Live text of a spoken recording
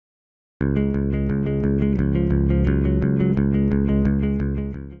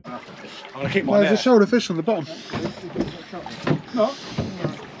I'm going to keep my There's a shoulder fish on the bottom. No.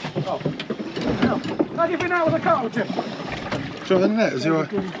 Oh. How do you been out with a cargo, Jim? Do you want the net? Is right?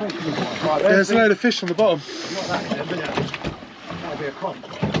 There's a load of fish on the bottom. Not that, that'll be a cod.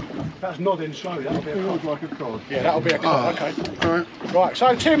 That's nodding slowly, that'll be a cod. Like a cod. Yeah, that'll be a cod, okay. Alright. Right,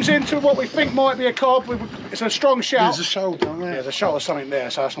 so Tim's into what we think might be a cod. It's a strong shout. There's a shoulder down there. Yeah, there's a shoulder something there,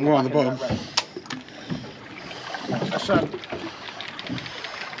 so that's on the bottom. That's,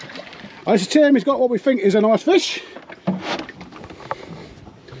 this is Tim, he's got what we think is a nice fish.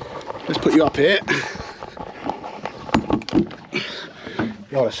 Let's put you up here.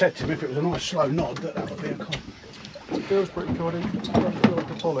 Yeah, I said to him if it was a nice slow nod that would be a cod. It feels pretty coddy. It doesn't feel like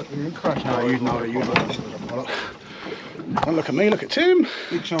a pollock. You didn't crash. No, you know it. You know it. Don't look at me, look at Tim.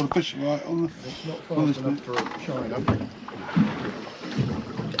 Big shoulder fish right on the. It's not fast enough for a shiner.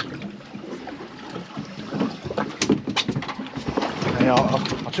 Yeah,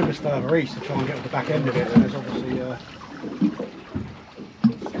 I took us further east to try and get to the back end of it, and there's obviously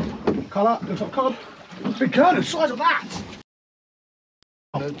colour, looks like cod. Big cod, the size of that!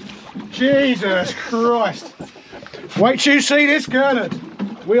 Oh, Jesus Christ! Wait till you see this Gurnard.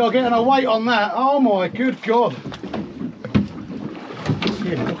 We are getting a weight on that. Oh my good God!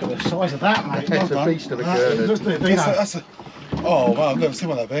 Yeah, look at the size of that, mate. That's a beast of a Gurnard. Oh wow, I've never seen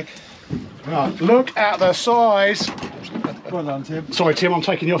one that big. Right, look at the size. Well done, Tim. Sorry, Tim, I'm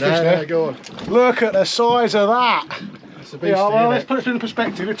taking your fish there. No, go on. Look at the size of that. That's a beast. Yeah, well, let's put it in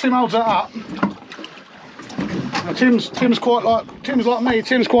perspective. If Tim holds that up, now Tim's like me.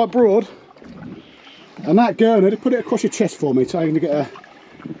 Tim's quite broad, and that Gurnard, put it across your chest for me, so you can get a.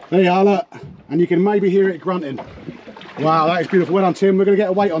 There you are, look, and you can maybe hear it grunting. Wow, that is beautiful. Well done, Tim. We're going to get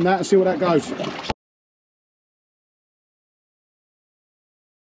a weight on that and see what that goes.